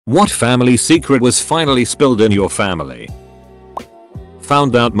What family secret was finally spilled in your family?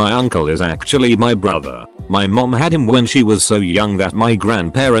 Found out my uncle is actually my brother. My mom had him when she was so young that my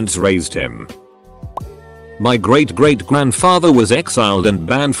grandparents raised him. My great-great-grandfather was exiled and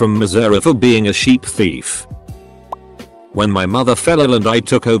banned from Missouri for being a sheep thief. When my mother fell ill and I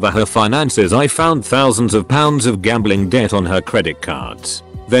took over her finances, I found thousands of pounds of gambling debt on her credit cards.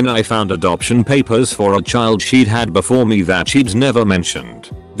 Then I found adoption papers for a child she'd had before me that she'd never mentioned.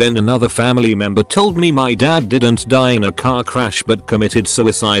 Then another family member told me my dad didn't die in a car crash but committed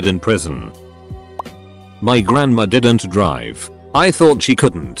suicide in prison. My grandma didn't drive. I thought she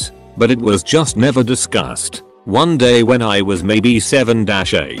couldn't, but it was just never discussed. One day when I was maybe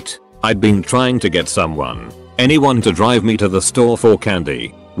 7-8, I'd been trying to get anyone to drive me to the store for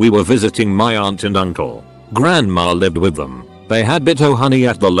candy. We were visiting my aunt and uncle. Grandma lived with them. They had Bitto honey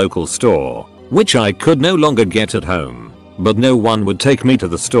at the local store, which I could no longer get at home. But no one would take me to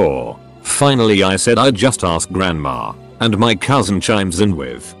the store. Finally I said I'd just ask grandma, and my cousin chimes in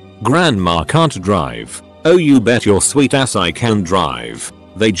with, "Grandma can't drive." "Oh, you bet your sweet ass I can drive.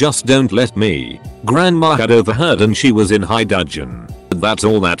 They just don't let me." Grandma had overheard and she was in high dudgeon. That's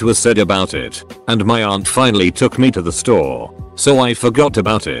all that was said about it, and my aunt finally took me to the store, so I forgot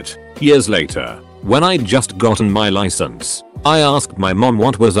about it. Years later, when I'd just gotten my license, I asked my mom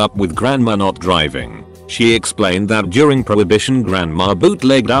what was up with grandma not driving. She explained that during Prohibition grandma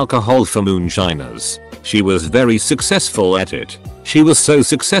bootlegged alcohol for moonshiners. She was very successful at it. She was so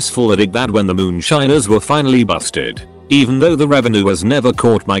successful at it that when the moonshiners were finally busted, even though the revenue was never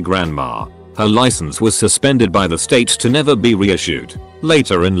caught my grandma, her license was suspended by the state to never be reissued.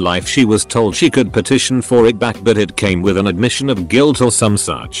 Later in life she was told she could petition for it back, but it came with an admission of guilt or some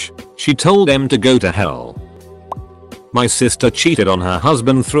such. She told them to go to hell. My sister cheated on her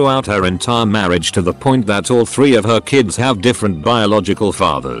husband throughout her entire marriage to the point that all 3 of her kids have different biological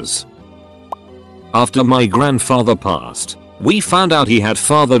fathers. After my grandfather passed, we found out he had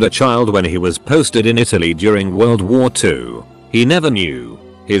fathered a child when he was posted in Italy during World War II. He never knew.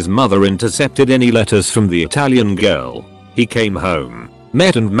 His mother intercepted any letters from the Italian girl. He came home,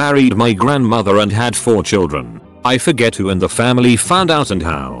 met and married my grandmother and had 4 children. I forget who in the family found out and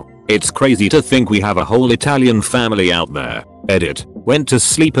how. It's crazy to think we have a whole Italian family out there. Edit. Went to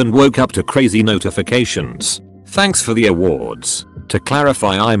sleep and woke up to crazy notifications. Thanks for the awards. To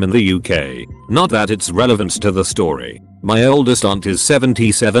clarify, I'm in the UK. Not that it's relevant to the story. My oldest aunt is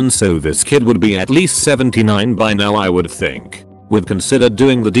 77, so this kid would be at least 79 by now, I would think. We've considered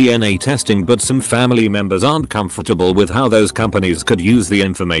doing the DNA testing, but some family members aren't comfortable with how those companies could use the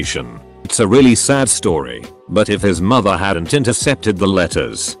information. It's a really sad story, but if his mother hadn't intercepted the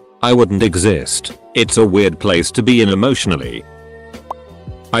letters, I wouldn't exist. It's a weird place to be in emotionally.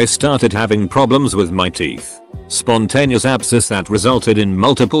 I started having problems with my teeth. Spontaneous abscess that resulted in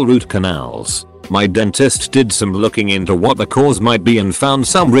multiple root canals. My dentist did some looking into what the cause might be and found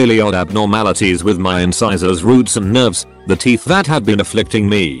some really odd abnormalities with my incisors, roots and nerves, the teeth that had been afflicting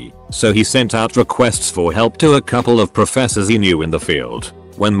me. So he sent out requests for help to a couple of professors he knew in the field.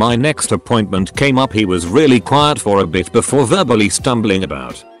 When my next appointment came up, he was really quiet for a bit before verbally stumbling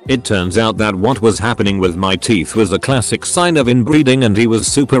about. It turns out that what was happening with my teeth was a classic sign of inbreeding, and he was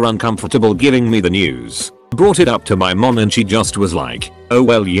super uncomfortable giving me the news. Brought it up to my mom and she just was like, "Oh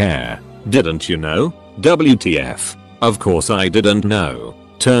well, yeah. Didn't you know? WTF. Of course I didn't know."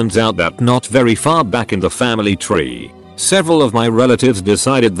 Turns out that not very far back in the family tree, several of my relatives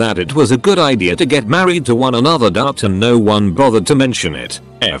decided that it was a good idea to get married to one another, and no one bothered to mention it,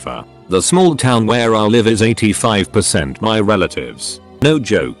 ever. The small town where I live is 85% my relatives. No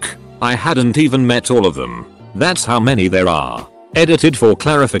joke. I hadn't even met all of them. That's how many there are. Edited for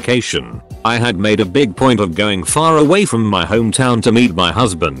clarification. I had made a big point of going far away from my hometown to meet my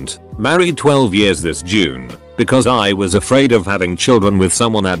husband, married 12 years this June, because I was afraid of having children with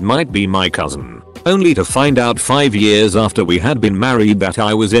someone that might be my cousin. Only to find out 5 years after we had been married that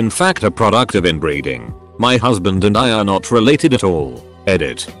I was in fact a product of inbreeding. My husband and I are not related at all.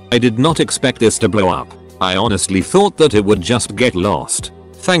 Edit. I did not expect this to blow up. I honestly thought that it would just get lost.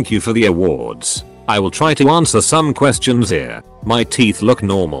 Thank you for the awards. I will try to answer some questions here. My teeth look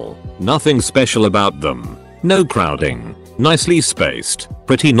normal. Nothing special about them. No crowding. Nicely spaced.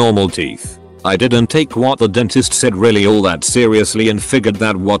 Pretty normal teeth. I didn't take what the dentist said really all that seriously and figured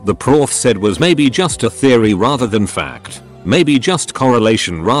that what the prof said was maybe just a theory rather than fact. Maybe just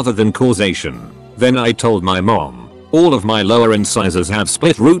correlation rather than causation. Then I told my mom. All of my lower incisors have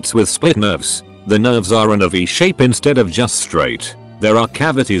split roots with split nerves. The nerves are in a V shape instead of just straight. There are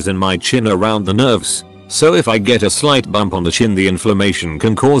cavities in my chin around the nerves, so if I get a slight bump on the chin, the inflammation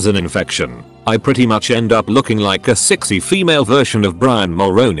can cause an infection. I pretty much end up looking like a sexy female version of Brian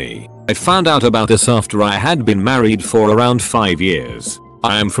Mulroney. I found out about this after I had been married for around 5 years.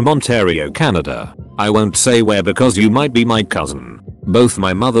 I am from Ontario, Canada. I won't say where because you might be my cousin. Both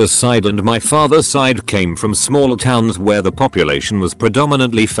my mother's side and my father's side came from smaller towns where the population was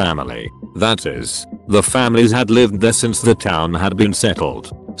predominantly family. That is, the families had lived there since the town had been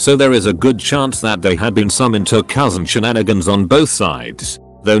settled. So there is a good chance that there had been some inter-cousin shenanigans on both sides.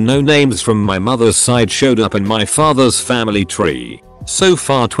 Though no names from my mother's side showed up in my father's family tree. So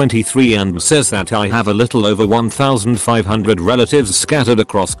far 23andMe says that I have a little over 1,500 relatives scattered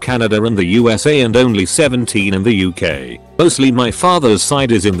across Canada and the USA and only 17 in the UK. Mostly my father's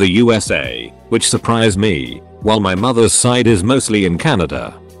side is in the USA, which surprised me, while my mother's side is mostly in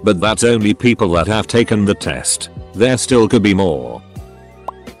Canada. But that's only people that have taken the test. There still could be more.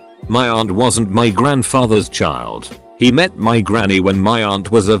 My aunt wasn't my grandfather's child. He met my granny when my aunt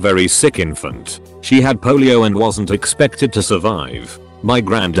was a very sick infant. She had polio and wasn't expected to survive. My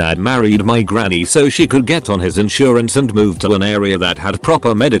granddad married my granny so she could get on his insurance and move to an area that had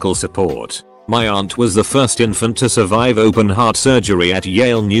proper medical support. My aunt was the first infant to survive open heart surgery at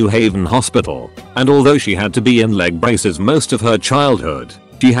Yale New Haven Hospital, and although she had to be in leg braces most of her childhood,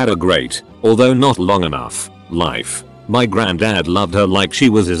 she had a great, although not long enough, life. My granddad loved her like she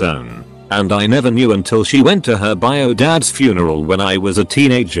was his own. And I never knew until she went to her bio dad's funeral when I was a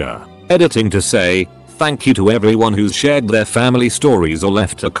teenager. Editing to say, thank you to everyone who's shared their family stories or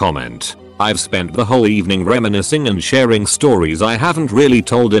left a comment. I've spent the whole evening reminiscing and sharing stories I haven't really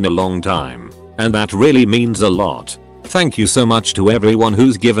told in a long time. And that really means a lot. Thank you so much to everyone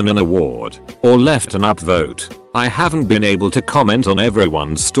who's given an award or left an upvote. I haven't been able to comment on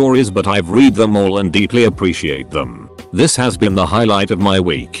everyone's stories, but I've read them all and deeply appreciate them. This has been the highlight of my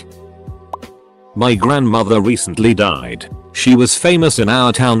week. My grandmother recently died. She was famous in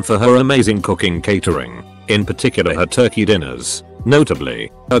our town for her amazing cooking catering, in particular her turkey dinners.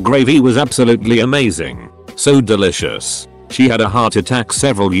 Notably, her gravy was absolutely amazing. So delicious. She had a heart attack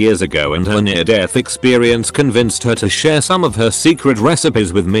several years ago and her near-death experience convinced her to share some of her secret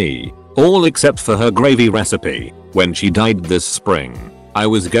recipes with me. All except for her gravy recipe. When she died this spring, I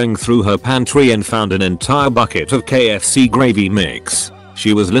was going through her pantry and found an entire bucket of KFC gravy mix.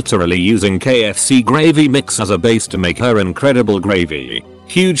 She was literally using KFC gravy mix as a base to make her incredible gravy.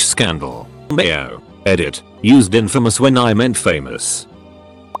 Huge scandal. Mayo. Edit. Used infamous when I meant famous.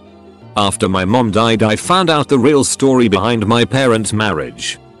 After my mom died, I found out the real story behind my parents'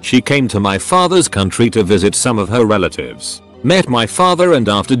 marriage. She came to my father's country to visit some of her relatives. Met my father and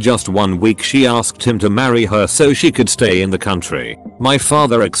after just 1 week she asked him to marry her so she could stay in the country. My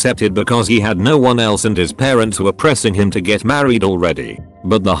father accepted because he had no one else and his parents were pressing him to get married already.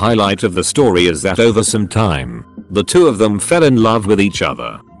 But the highlight of the story is that over some time, the two of them fell in love with each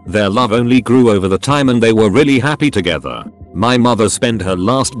other. Their love only grew over the time and they were really happy together. My mother spent her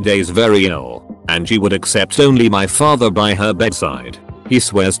last days very ill, and she would accept only my father by her bedside. He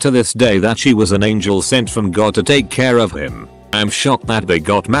swears to this day that she was an angel sent from God to take care of him. I'm shocked that they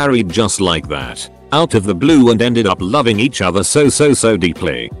got married just like that, out of the blue, and ended up loving each other so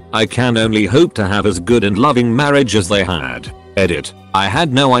deeply. I can only hope to have as good and loving marriage as they had. Edit. I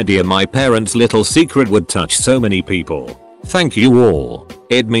had no idea my parents' little secret would touch so many people. Thank you all.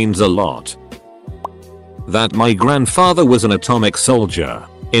 It means a lot. That my grandfather was an atomic soldier.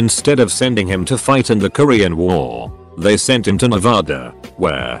 Instead of sending him to fight in the Korean War, they sent him to Nevada,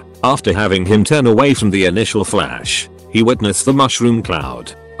 where, after having him turn away from the initial flash, he witnessed the mushroom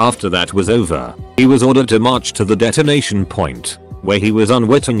cloud. After that was over, he was ordered to march to the detonation point, where he was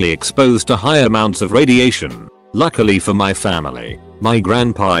unwittingly exposed to high amounts of radiation. Luckily for my family, my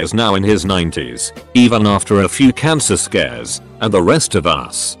grandpa is now in his 90s, even after a few cancer scares, and the rest of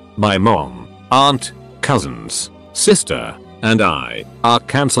us, my mom, aunt, cousins, sister, and I, are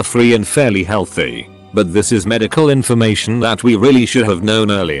cancer-free and fairly healthy. But this is medical information that we really should have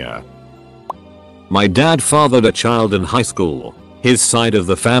known earlier. My dad fathered a child in high school. His side of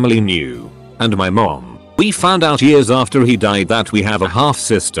the family knew. And my mom, we found out years after he died that we have a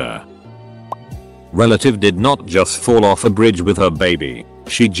half-sister. Relative did not just fall off a bridge with her baby.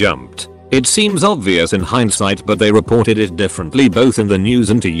 She jumped. It seems obvious in hindsight, but they reported it differently both in the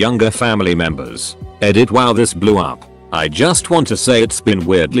news and to younger family members. Edit. Wow, this blew up. I just want to say it's been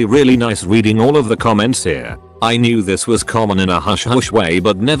weirdly really nice reading all of the comments here. I knew this was common in a hush-hush way,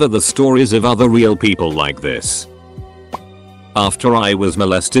 but never the stories of other real people like this. After I was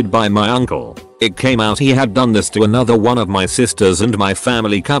molested by my uncle, it came out he had done this to another one of my sisters and my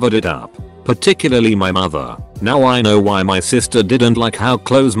family covered it up. Particularly my mother. Now I know why my sister didn't like how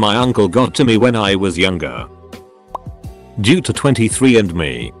close my uncle got to me when I was younger. Due to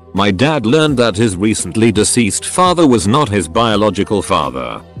 23andMe, My dad learned that his recently deceased father was not his biological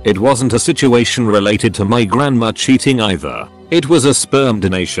father. It wasn't a situation related to my grandma cheating either. It was a sperm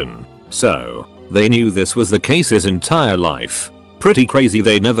donation. So, they knew this was the case his entire life. Pretty crazy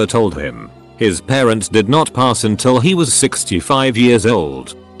they never told him. His parents did not pass until he was 65 years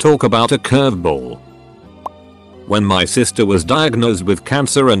old. Talk about a curveball. When my sister was diagnosed with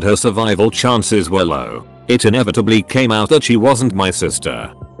cancer and her survival chances were low, it inevitably came out that she wasn't my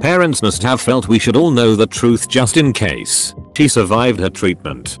sister. Parents must have felt we should all know the truth just in case. She survived her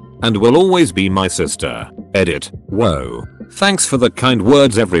treatment and will always be my sister. Edit. Whoa. Thanks for the kind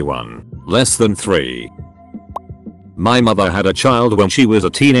words everyone. Less than 3. My mother had a child when she was a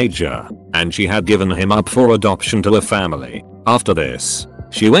teenager, and she had given him up for adoption to a family. After this,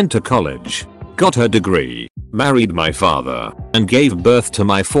 she went to college, got her degree, married my father, and gave birth to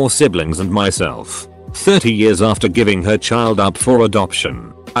my 4 siblings and myself. 30 years after giving her child up for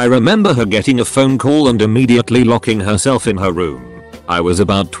adoption, I remember her getting a phone call and immediately locking herself in her room. I was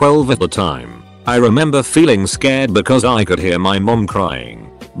about 12 at the time. I remember feeling scared because I could hear my mom crying,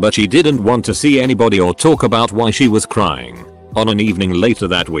 but she didn't want to see anybody or talk about why she was crying. On an evening later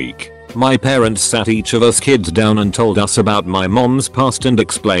that week, my parents sat each of us kids down and told us about my mom's past and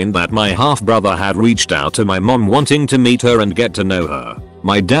explained that my half-brother had reached out to my mom wanting to meet her and get to know her.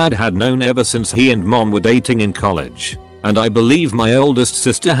 My dad had known ever since he and mom were dating in college, and I believe my oldest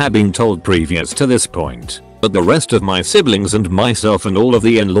sister had been told previous to this point. But the rest of my siblings and myself and all of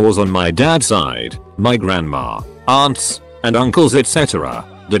the in-laws on my dad's side, my grandma, aunts, and uncles etc.,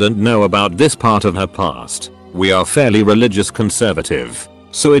 didn't know about this part of her past. We are fairly religious conservative,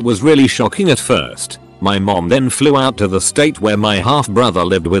 so it was really shocking at first. My mom then flew out to the state where my half-brother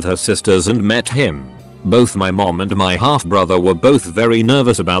lived with her sisters and met him. Both my mom and my half-brother were both very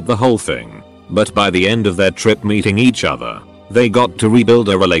nervous about the whole thing, but by the end of their trip meeting each other, they got to rebuild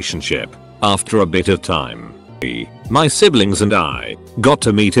a relationship. After a bit of time, my siblings and I got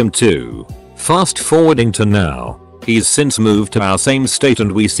to meet him too. Fast forwarding to now, he's since moved to our same state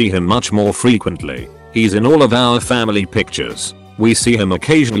and we see him much more frequently. He's in all of our family pictures. We see him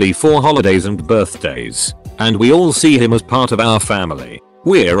occasionally for holidays and birthdays, and we all see him as part of our family.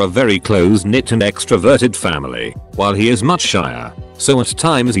 We're a very close-knit and extroverted family, while he is much shyer, so at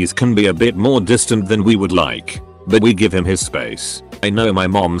times he can be a bit more distant than we would like, but we give him his space. I know my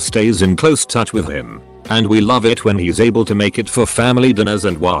mom stays in close touch with him, and we love it when he's able to make it for family dinners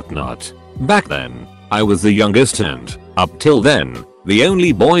and whatnot. Back then, I was the youngest and, up till then, the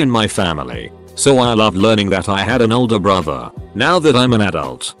only boy in my family, so I loved learning that I had an older brother. Now that I'm an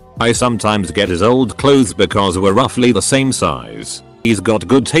adult, I sometimes get his old clothes because we're roughly the same size. He's got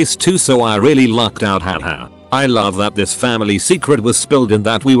good taste too, so I really lucked out, haha. I love that this family secret was spilled and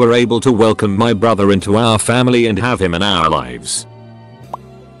that we were able to welcome my brother into our family and have him in our lives.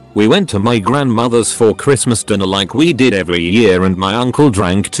 We went to my grandmother's for Christmas dinner like we did every year, and my uncle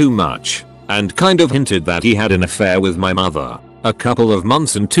drank too much and kind of hinted that he had an affair with my mother. A couple of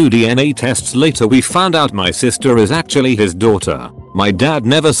months and 2 DNA tests later we found out my sister is actually his daughter. My dad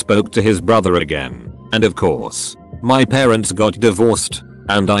never spoke to his brother again, and of course, my parents got divorced,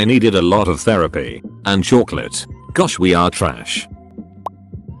 and I needed a lot of therapy and chocolate. Gosh, we are trash.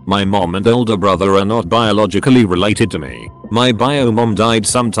 My mom and older brother are not biologically related to me. My bio mom died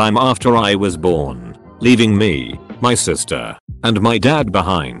sometime after I was born, leaving me, my sister, and my dad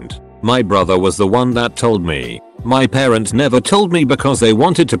behind. My brother was the one that told me. My parents never told me because they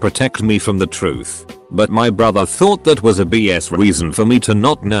wanted to protect me from the truth, but my brother thought that was a BS reason for me to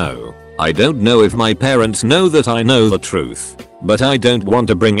not know. I don't know if my parents know that I know the truth, but I don't want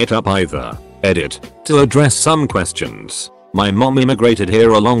to bring it up either. Edit. To address some questions. My mom immigrated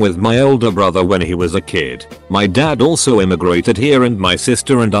here along with my older brother when he was a kid. My dad also immigrated here and my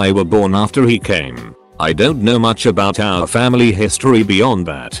sister and I were born after he came. I don't know much about our family history beyond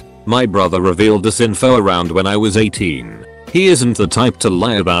that. My brother revealed this info around when I was 18. He isn't the type to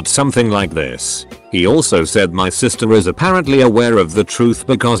lie about something like this. He also said my sister is apparently aware of the truth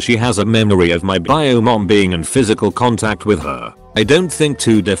because she has a memory of my bio mom being in physical contact with her. I don't think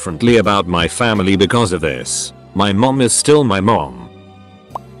too differently about my family because of this. My mom is still my mom.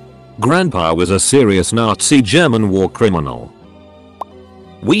 Grandpa was a serious Nazi German war criminal.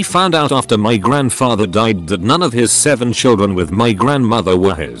 We found out after my grandfather died that none of his 7 children with my grandmother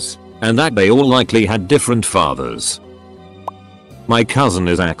were his, and that they all likely had different fathers. My cousin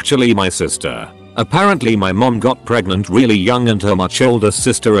is actually my sister. Apparently my mom got pregnant really young and her much older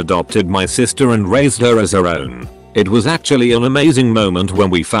sister adopted my sister and raised her as her own. It was actually an amazing moment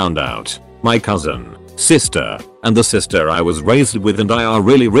when we found out. My cousin, sister, and the sister I was raised with and I are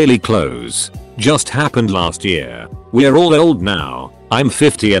really close. Just happened last year. We're all old now. I'm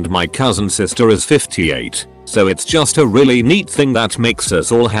 50 and my cousin sister is 58, so it's just a really neat thing that makes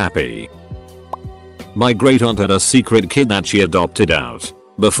us all happy. My great aunt had a secret kid that she adopted out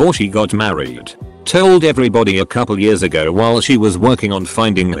before she got married. Told everybody a couple years ago while she was working on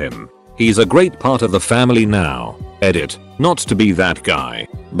finding him. He's a great part of the family now. Edit. Not to be that guy,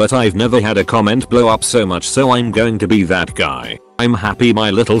 but I've never had a comment blow up so much, so I'm going to be that guy. I'm happy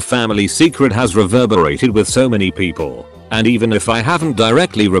my little family secret has reverberated with so many people. And even if I haven't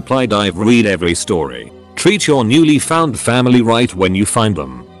directly replied, I've read every story. Treat your newly found family right when you find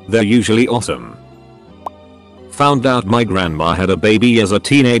them. They're usually awesome. Found out my grandma had a baby as a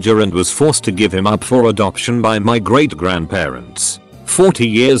teenager and was forced to give him up for adoption by my great grandparents. 40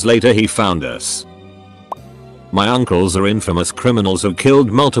 years later he found us. My uncles are infamous criminals who killed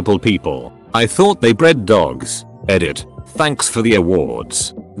multiple people. I thought they bred dogs. Edit. Thanks for the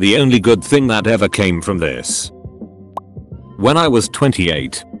awards. The only good thing that ever came from this. When I was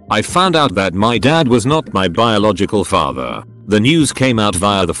 28, I found out that my dad was not my biological father. The news came out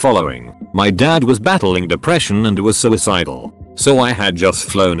via the following. My dad was battling depression and was suicidal. So I had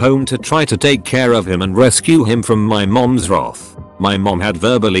just flown home to try to take care of him and rescue him from my mom's wrath. My mom had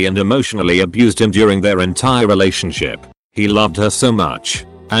verbally and emotionally abused him during their entire relationship. He loved her so much,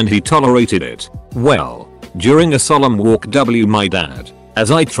 and he tolerated it. Well, during a solemn walk my dad, as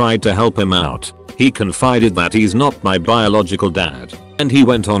I tried to help him out, he confided that he's not my biological dad. And he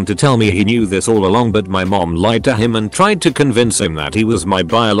went on to tell me he knew this all along, but my mom lied to him and tried to convince him that he was my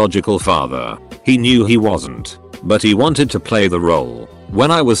biological father. He knew he wasn't, but he wanted to play the role. When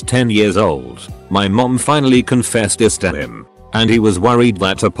I was 10 years old, my mom finally confessed this to him, and he was worried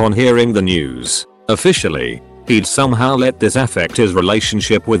that upon hearing the news, officially, he'd somehow let this affect his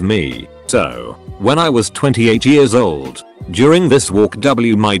relationship with me. So, when I was 28 years old, during this walk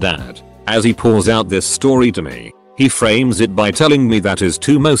my dad, as he pours out this story to me, he frames it by telling me that his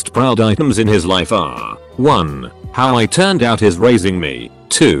two most proud items in his life are 1. How I turned out his raising me.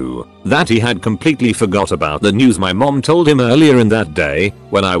 2. That he had completely forgot about the news my mom told him earlier in that day,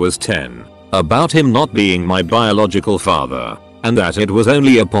 when I was 10, about him not being my biological father, and that it was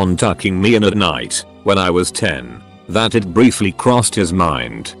only upon tucking me in at night, when I was 10, that it briefly crossed his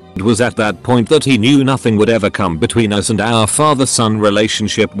mind. It was at that point that he knew nothing would ever come between us and our father-son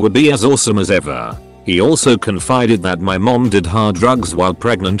relationship would be as awesome as ever. He also confided that my mom did hard drugs while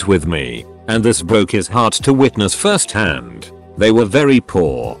pregnant with me, and this broke his heart to witness firsthand. They were very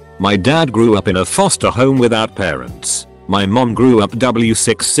poor. My dad grew up in a foster home without parents. My mom grew up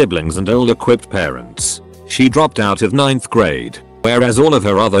 6 siblings and ill-equipped parents. She dropped out of 9th grade, whereas all of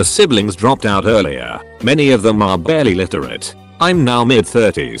her other siblings dropped out earlier. Many of them are barely literate. I'm now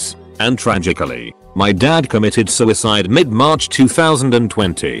mid-30s, and tragically, my dad committed suicide mid-March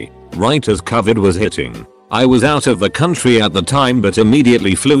 2020, right as COVID was hitting. I was out of the country at the time but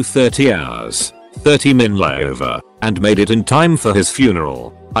immediately flew 30 hours, 30-min layover, and made it in time for his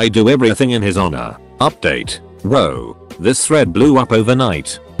funeral. I do everything in his honor. Update. Whoa, this thread blew up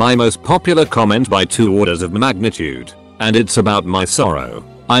overnight. My most popular comment by 2 orders of magnitude, and it's about my sorrow.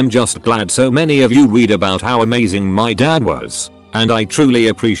 I'm just glad so many of you read about how amazing my dad was, and I truly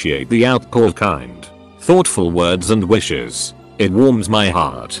appreciate the outpour kind, thoughtful words and wishes. It warms my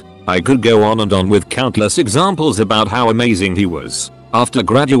heart. I could go on and on with countless examples about how amazing he was. After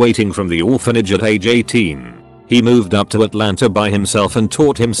graduating from the orphanage at age 18, he moved up to Atlanta by himself and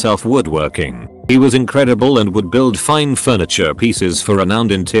taught himself woodworking. He was incredible and would build fine furniture pieces for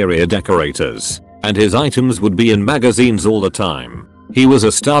renowned interior decorators, and his items would be in magazines all the time. He was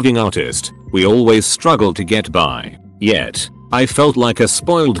a starving artist. We always struggled to get by. Yet, I felt like a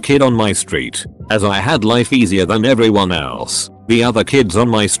spoiled kid on my street, as I had life easier than everyone else. The other kids on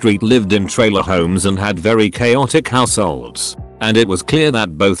my street lived in trailer homes and had very chaotic households, and it was clear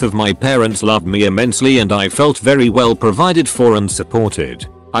that both of my parents loved me immensely and I felt very well provided for and supported.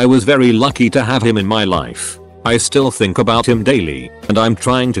 I was very lucky to have him in my life. I still think about him daily, and I'm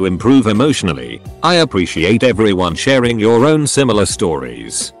trying to improve emotionally. I appreciate everyone sharing your own similar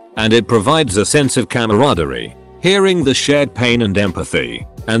stories, and it provides a sense of camaraderie. Hearing the shared pain and empathy,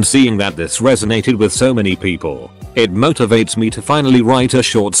 and seeing that this resonated with so many people, it motivates me to finally write a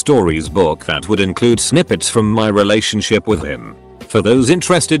short stories book that would include snippets from my relationship with him. For those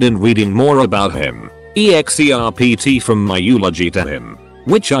interested in reading more about him, excerpt from my eulogy to him,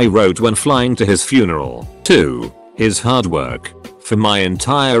 which I wrote when flying to his funeral. 2. His hard work. For my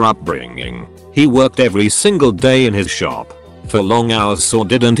entire upbringing, he worked every single day in his shop, for long hours or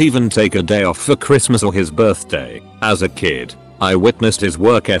didn't even take a day off for Christmas or his birthday. As a kid, I witnessed his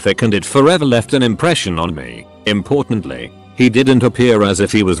work ethic and it forever left an impression on me. Importantly, he didn't appear as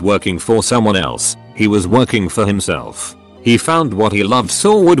if he was working for someone else. He was working for himself. He found what he loved,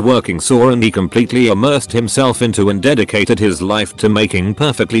 saw woodworking, and he completely immersed himself into and dedicated his life to making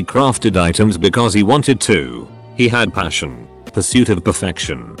perfectly crafted items because he wanted to. He had passion, pursuit of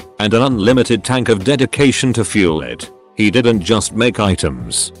perfection, and an unlimited tank of dedication to fuel it. He didn't just make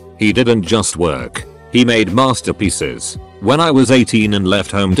items. He didn't just work. He made masterpieces. When I was 18 and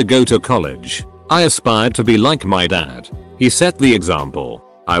left home to go to college, I aspired to be like my dad. He set the example.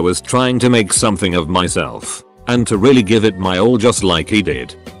 I was trying to make something of myself, and to really give it my all just like he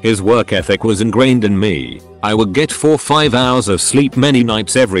did. His work ethic was ingrained in me. I would get 4-5 hours of sleep many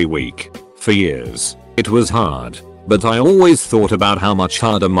nights every week. For years, it was hard, but I always thought about how much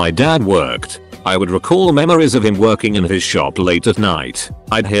harder my dad worked. I would recall memories of him working in his shop late at night.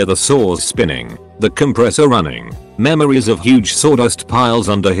 I'd hear the saws spinning, the compressor running, memories of huge sawdust piles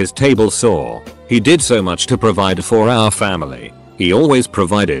under his table saw. He did so much to provide for our family. He always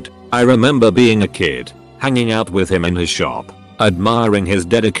provided. I remember being a kid, hanging out with him in his shop, admiring his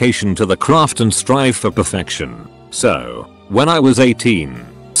dedication to the craft and strive for perfection. So, when I was 18,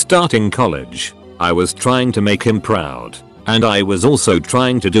 starting college, I was trying to make him proud. And I was also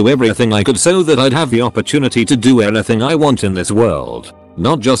trying to do everything I could so that I'd have the opportunity to do anything I want in this world.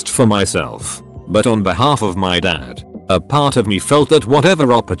 Not just for myself, but on behalf of my dad. A part of me felt that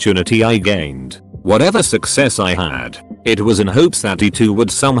whatever opportunity I gained, whatever success I had, it was in hopes that he too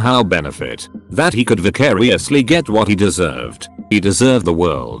would somehow benefit, that he could vicariously get what he deserved. He deserved the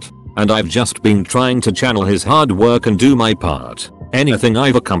world. And I've just been trying to channel his hard work and do my part. Anything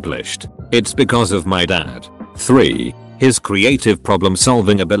I've accomplished, it's because of my dad. 3. His creative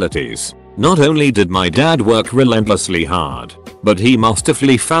problem-solving abilities. Not only did my dad work relentlessly hard, but he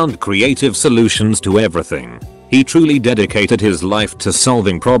masterfully found creative solutions to everything. He truly dedicated his life to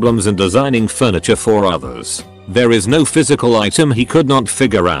solving problems and designing furniture for others. There is no physical item he could not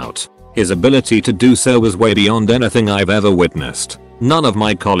figure out. His ability to do so was way beyond anything I've ever witnessed. None of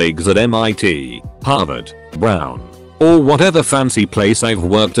my colleagues at MIT, Harvard, Brown, or whatever fancy place I've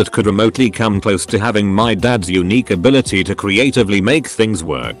worked at could remotely come close to having my dad's unique ability to creatively make things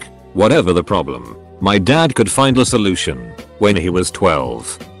work. Whatever the problem, my dad could find a solution. When he was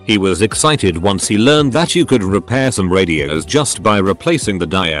 12, he was excited once he learned that you could repair some radios just by replacing the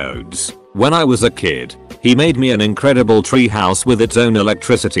diodes. When I was a kid, he made me an incredible tree house with its own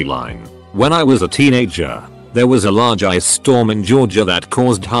electricity line. When I was a teenager, there was a large ice storm in Georgia that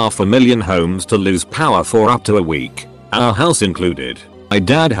caused 500,000 homes to lose power for up to a week. Our house included. My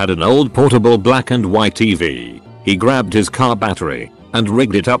dad had an old portable black and white TV. He grabbed his car battery and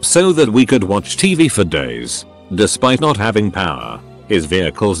rigged it up so that we could watch TV for days. Despite not having power, his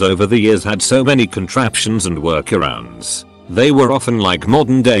vehicles over the years had so many contraptions and workarounds. They were often like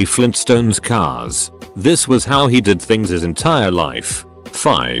modern day Flintstones cars. This was how he did things his entire life.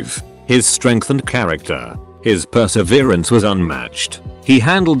 5. His strength and character. His perseverance was unmatched. He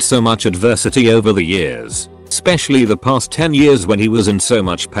handled so much adversity over the years, especially the past 10 years when he was in so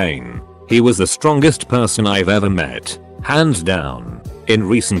much pain. He was the strongest person I've ever met, hands down. In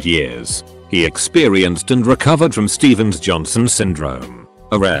recent years, he experienced and recovered from Stevens-Johnson syndrome,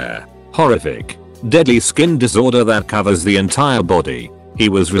 a rare, horrific, deadly skin disorder that covers the entire body. He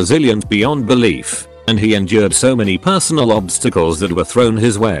was resilient beyond belief, and he endured so many personal obstacles that were thrown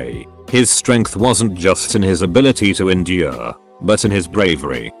his way. His strength wasn't just in his ability to endure, but in his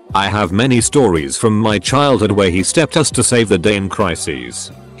bravery. I have many stories from my childhood where he stepped us to save the day in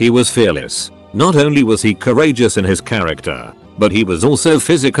crises. He was fearless. Not only was he courageous in his character, but he was also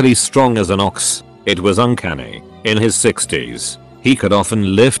physically strong as an ox. It was uncanny. In his 60s, he could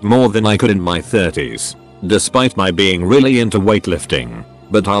often lift more than I could in my 30s, despite my being really into weightlifting.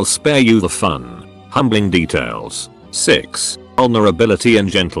 But I'll spare you the fun, humbling details. 6. Vulnerability and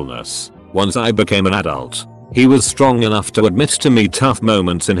gentleness. Once I became an adult, he was strong enough to admit to me tough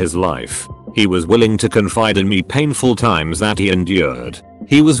moments in his life. He was willing to confide in me painful times that he endured.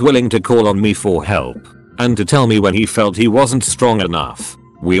 He was willing to call on me for help, and to tell me when he felt he wasn't strong enough.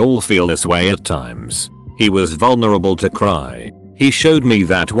 We all feel this way at times. He was vulnerable to cry. He showed me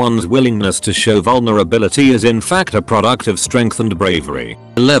that one's willingness to show vulnerability is in fact a product of strength and bravery.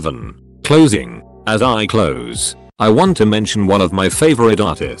 11. Closing. As I close, I want to mention one of my favorite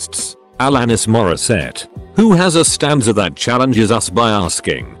artists, Alanis Morissette, who has a stanza that challenges us by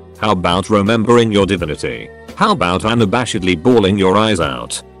asking, how about remembering your divinity? How about unabashedly bawling your eyes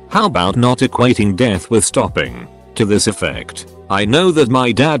out? How about not equating death with stopping? To this effect, I know that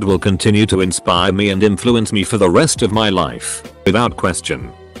my dad will continue to inspire me and influence me for the rest of my life. Without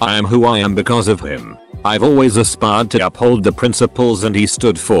question, I am who I am because of him. I've always aspired to uphold the principles and he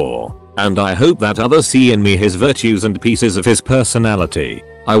stood for, and I hope that others see in me his virtues and pieces of his personality.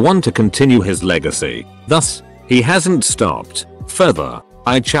 I want to continue his legacy. Thus, He hasn't stopped. Further,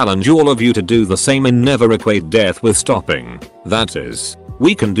 I challenge all of you to do the same and never equate death with stopping. That is,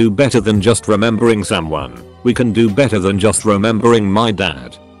 we can do better than just remembering someone. We can do better than just remembering my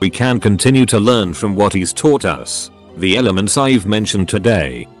dad. We can continue to learn from what he's taught us. The elements I've mentioned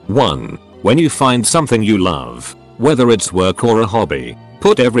today. 1. When you find something you love, whether it's work or a hobby,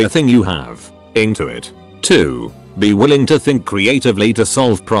 put everything you have into it. 2. Be willing to think creatively to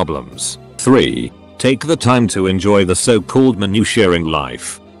solve problems. 3. Take the time to enjoy the so-called minutiae in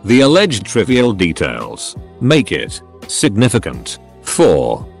life. The alleged trivial details. Make it significant.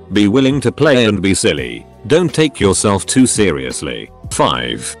 4. Be willing to play and be silly. Don't take yourself too seriously.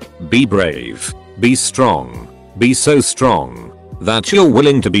 5. Be brave. Be strong. Be so strong that you're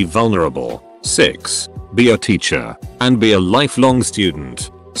willing to be vulnerable. 6. Be a teacher and be a lifelong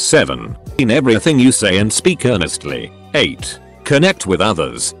student. 7. In everything you say and speak earnestly. 8. Connect with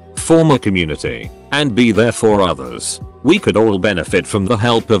others. Form a community and be there for others. We could all benefit from the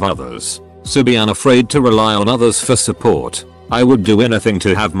help of others, so be unafraid to rely on others for support. I would do anything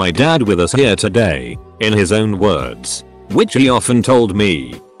to have my dad with us here today. In his own words, which he often told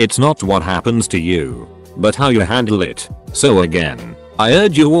me, it's not what happens to you, but how you handle it. So again, I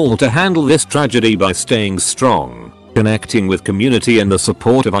urge you all to handle this tragedy by staying strong, connecting with community and the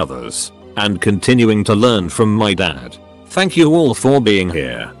support of others, and continuing to learn from my dad. Thank you all for being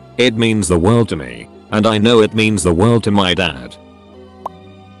here. It means the world to me, and I know it means the world to my dad.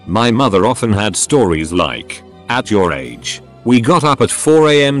 My mother often had stories like, at your age, we got up at 4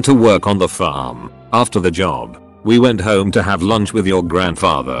 AM to work on the farm. After the job, we went home to have lunch with your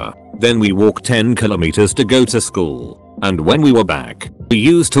grandfather. Then we walked 10 kilometers to go to school. And when we were back, we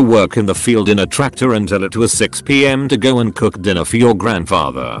used to work in the field in a tractor until it was 6 PM to go and cook dinner for your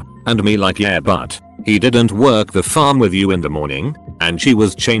grandfather. And me like, yeah, but he didn't work the farm with you in the morning? And she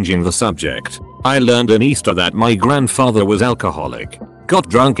was changing the subject. I learned in Easter that my grandfather was alcoholic, got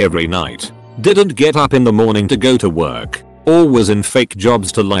drunk every night, didn't get up in the morning to go to work, or was in fake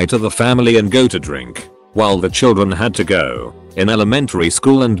jobs to lie to the family and go to drink, while the children had to go in elementary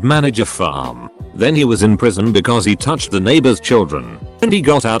school and manage a farm. Then he was in prison because he touched the neighbor's children, and he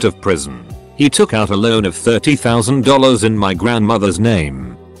got out of prison. He took out a loan of $30,000 in my grandmother's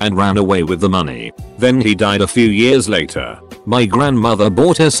name and ran away with the money. Then he died a few years later. My grandmother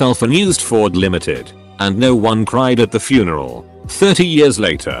bought herself an used Ford Limited, and no one cried at the funeral. 30 years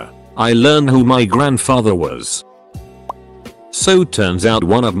later, I learned who my grandfather was. So turns out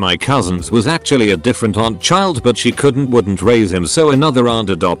one of my cousins was actually a different aunt child, but she wouldn't raise him, so another aunt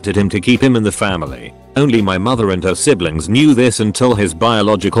adopted him to keep him in the family. Only my mother and her siblings knew this until his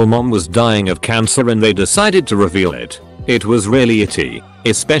biological mom was dying of cancer and they decided to reveal it. It was really itty,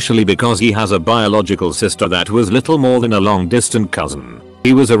 especially because he has a biological sister that was little more than a long distant cousin.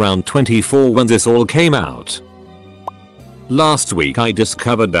 He was around 24 when this all came out. Last week I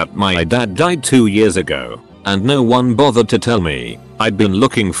discovered that my dad died 2 years ago, and no one bothered to tell me. I'd been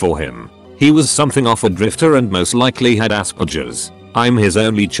looking for him. He was something of a drifter and most likely had Asperger's. I'm his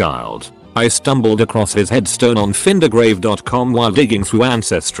only child. I stumbled across his headstone on findergrave.com while digging through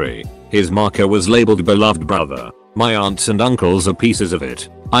Ancestry. His marker was labeled beloved brother. My aunts and uncles are pieces of it.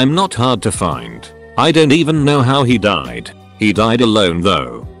 I'm not hard to find. I don't even know how he died. He died alone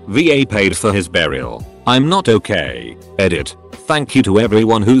though. VA paid for his burial. I'm not okay. Edit. Thank you to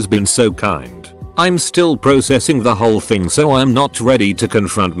everyone who's been so kind. I'm still processing the whole thing, so I'm not ready to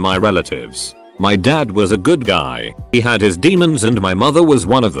confront my relatives. My dad was a good guy. He had his demons and my mother was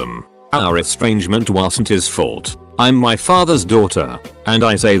one of them. Our estrangement wasn't his fault. I'm my father's daughter, and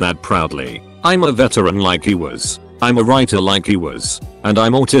I say that proudly. I'm a veteran like he was. I'm a writer like he was. And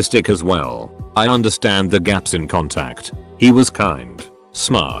I'm autistic as well. I understand the gaps in contact. He was kind,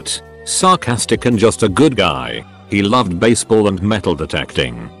 smart, sarcastic and just a good guy. He loved baseball and metal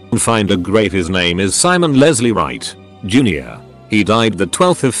detecting. Find a grave. His name is Simon Leslie Wright, Jr. He died the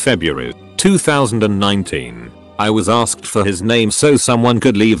 12th of February, 2019. I was asked for his name so someone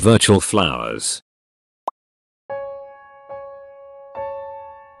could leave virtual flowers.